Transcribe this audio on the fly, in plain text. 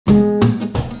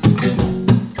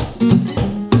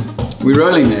We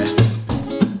rolling there.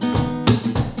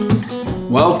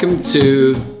 Welcome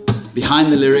to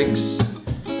Behind the Lyrics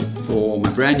for my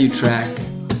brand new track,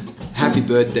 Happy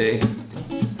Birthday.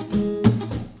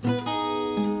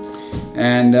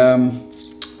 And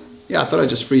yeah, I thought I'd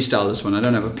just freestyle this one. I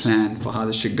don't have a plan for how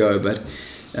this should go, but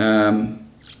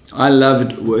I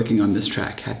loved working on this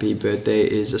track. Happy Birthday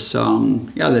is a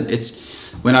song, yeah, that it's,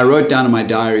 when I wrote down in my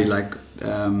diary, like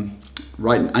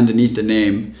right underneath the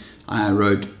name, I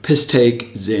wrote Piss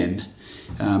Take Zen,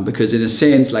 because in a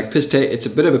sense, like Piss Take, it's a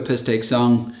bit of a piss take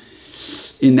song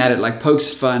in that it like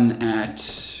pokes fun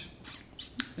at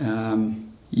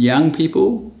young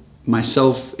people,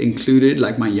 myself included,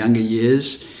 like my younger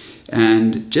years,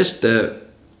 and just the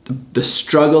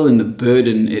struggle and the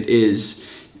burden it is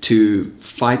to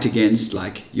fight against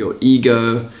like your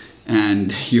ego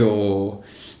and your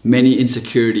many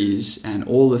insecurities and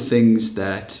all the things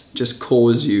that just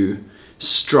cause you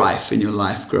strife in your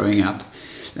life growing up,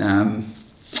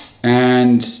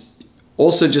 and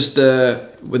also just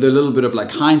with a little bit of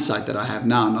like hindsight that I have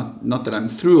now, not that I'm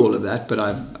through all of that, but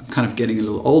I'm kind of getting a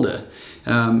little older.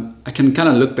 I can kind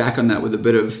of look back on that with a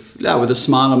bit of, yeah, with a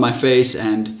smile on my face,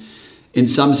 and in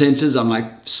some senses I'm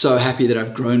like so happy that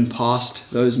I've grown past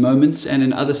those moments, and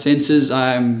in other senses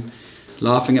I'm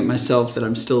laughing at myself that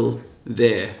I'm still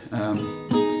there.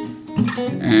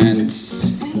 And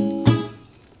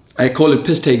I call it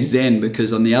Piss Take Zen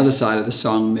because on the other side of the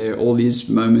song there are all these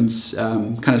moments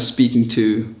kind of speaking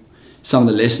to some of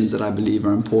the lessons that I believe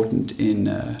are important in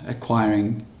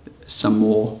acquiring some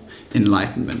more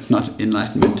enlightenment. Not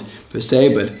enlightenment per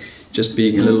se, but just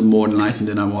being a little more enlightened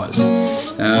than I was.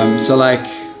 So like,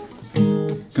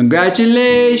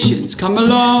 congratulations, come a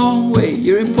long way,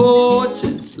 you're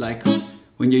important. Like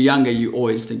when you're younger, you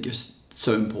always think you're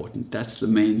so important. That's the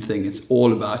main thing, it's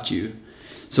all about you.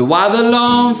 So while the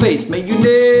long face may you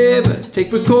never take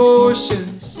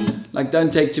precautions, like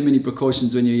don't take too many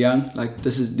precautions when you're young. Like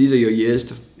these are your years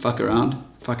to fuck around,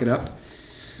 fuck it up.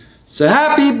 So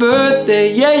happy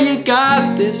birthday, yeah, you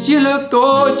got this, you look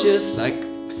gorgeous. Like,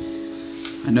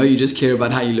 I know you just care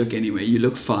about how you look anyway, you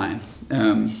look fine.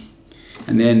 And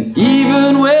then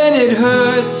even when it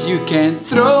hurts, you can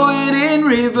throw it in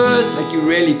reverse. Like you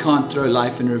really can't throw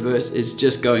life in reverse, it's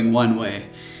just going one way.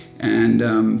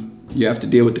 And you have to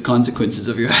deal with the consequences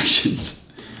of your actions.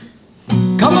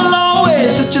 Come a long way,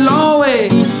 such a long way.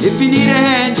 If you need a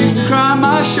hand, you can cry on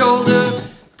my shoulder.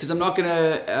 Because I'm not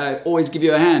gonna always give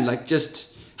you a hand, like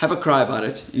just have a cry about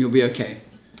it and you'll be okay.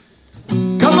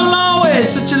 Come a long way,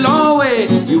 such a long way.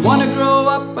 You wanna grow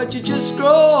up, but you just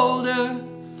grow older.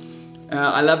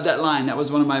 I love that line. That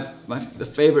was one of my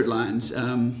favorite lines,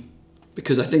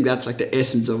 because I think that's like the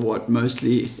essence of what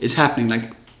mostly is happening.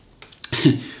 Like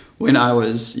when I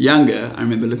was younger, I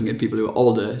remember looking at people who were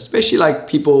older, especially like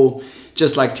people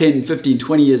just like 10, 15,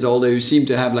 20 years older who seem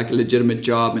to have like a legitimate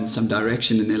job and some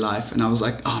direction in their life. And I was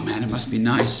like, oh man, it must be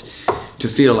nice to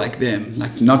feel like them,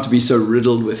 like not to be so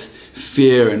riddled with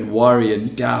fear and worry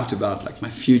and doubt about like my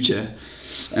future.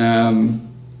 And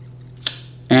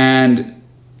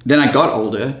then I got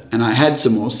older and I had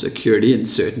some more security and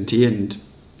certainty and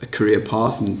a career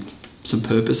path and some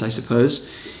purpose, I suppose.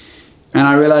 And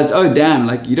I realized, oh damn,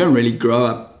 like you don't really grow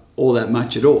up all that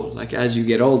much at all. Like as you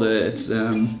get older, it's,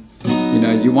 you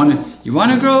know, you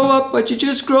wanna grow up, but you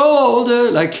just grow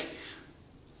older. Like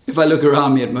if I look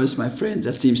around me at most of my friends,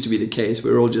 that seems to be the case.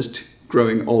 We're all just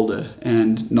growing older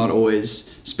and not always,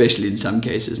 especially in some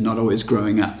cases, not always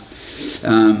growing up.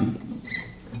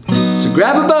 So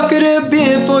grab a bucket of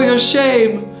beer for your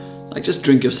shame. Like just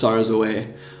drink your sorrows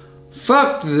away.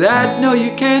 Fuck that, no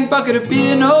you can't, bucket of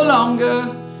beer no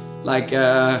longer. Like,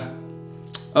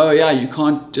 oh yeah, you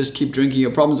can't just keep drinking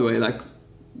your problems away. Like,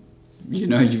 you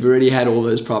know, you've already had all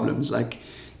those problems. Like,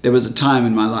 there was a time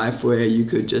in my life where you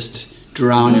could just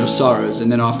drown your sorrows,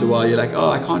 and then after a while you're like, oh,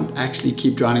 I can't actually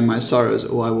keep drowning my sorrows,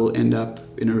 or I will end up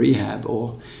in a rehab,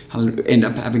 or I'll end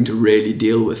up having to really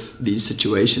deal with these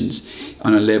situations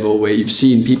on a level where you've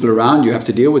seen people around you have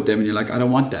to deal with them, and you're like, I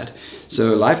don't want that.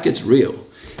 So life gets real.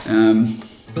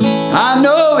 I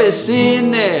know it's in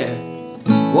there.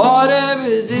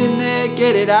 Whatever's in there,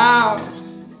 get it out.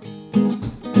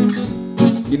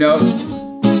 You know,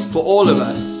 for all of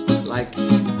us, like,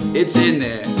 it's in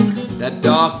there. That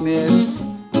darkness,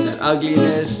 that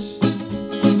ugliness,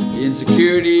 the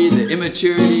insecurity, the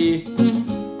immaturity.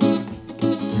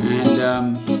 And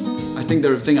I think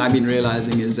the thing I've been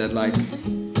realizing is that, like,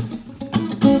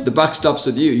 the buck stops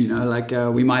with you, you know, like,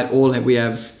 we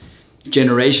have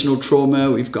generational trauma,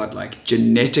 we've got like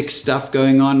genetic stuff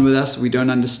going on with us we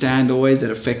don't understand always that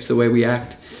affects the way we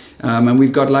act, and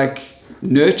we've got like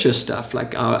nurture stuff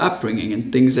like our upbringing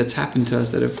and things that's happened to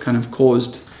us that have kind of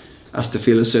caused us to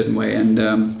feel a certain way. And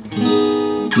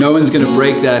no one's going to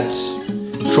break that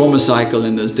trauma cycle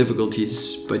and those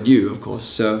difficulties but you, of course.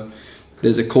 So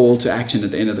there's a call to action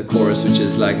at the end of the chorus, which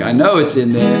is like, I know it's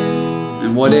in there,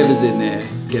 and whatever's in there,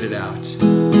 get it out.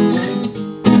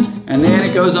 And then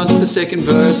it goes on to the second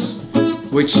verse,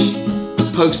 which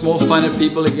pokes more fun at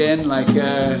people again, like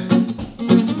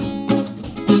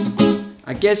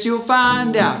I guess you'll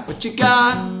find out what you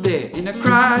got there in a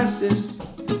crisis.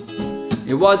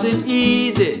 It wasn't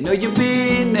easy, no, you've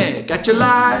been there, got your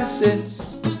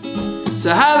license.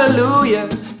 So hallelujah,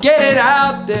 get it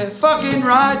out there, fucking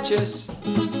righteous.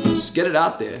 Just get it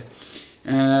out there.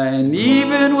 And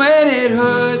even when it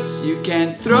hurts, you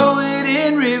can throw it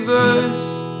in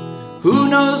reverse. Who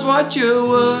knows what you're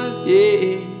worth,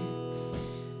 yeah.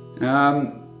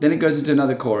 Then it goes into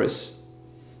another chorus.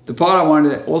 The part I wanted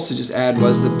to also just add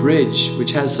was the bridge,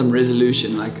 which has some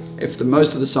resolution. Like if the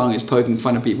most of the song is poking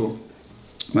fun at people,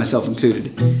 myself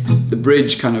included, the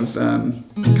bridge kind of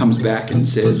comes back and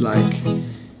says like,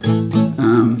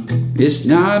 it's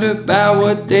not about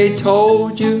what they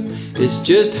told you, it's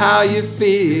just how you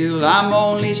feel. I'm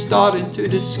only starting to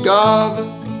discover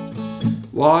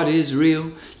what is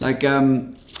real. Like,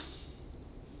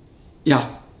 yeah,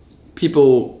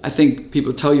 I think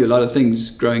people tell you a lot of things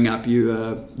growing up.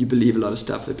 You believe a lot of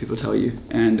stuff that people tell you,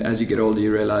 and as you get older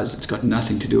you realize it's got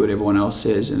nothing to do with what everyone else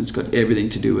says, and it's got everything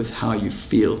to do with how you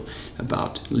feel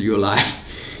about your life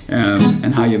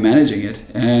and how you're managing it.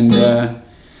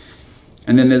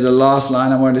 And then there's a last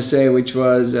line I wanted to say, which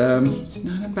was, it's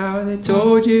not about what they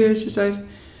told you, it's just I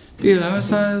feel I was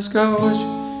trying to discover.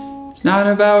 It's not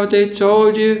about what they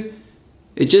told you,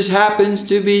 it just happens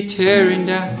to be tearing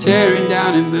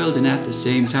down and building at the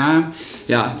same time.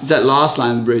 Yeah, it's that last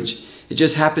line of the bridge. It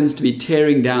just happens to be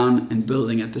tearing down and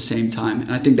building at the same time.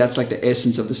 And I think that's like the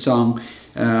essence of the song.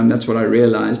 That's what I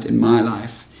realized in my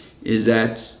life, is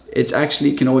that it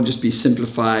actually can all just be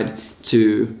simplified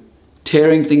to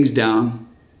tearing things down,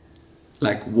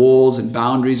 like walls and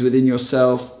boundaries within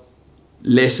yourself,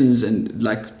 lessons and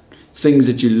like things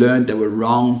that you learned that were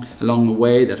wrong along the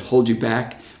way that hold you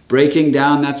back, breaking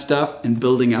down that stuff and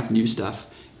building up new stuff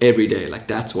every day. Like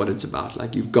that's what it's about.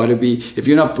 Like you've got to be, if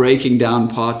you're not breaking down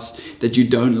parts that you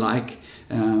don't like,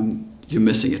 you're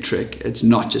missing a trick. It's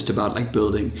not just about like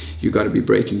building, you've got to be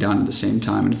breaking down at the same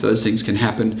time. And if those things can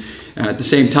happen at the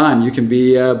same time, you can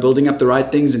be building up the right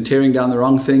things and tearing down the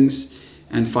wrong things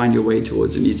and find your way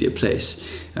towards an easier place.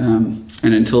 And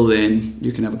until then,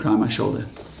 you can have a cry on my shoulder.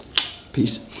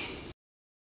 Peace.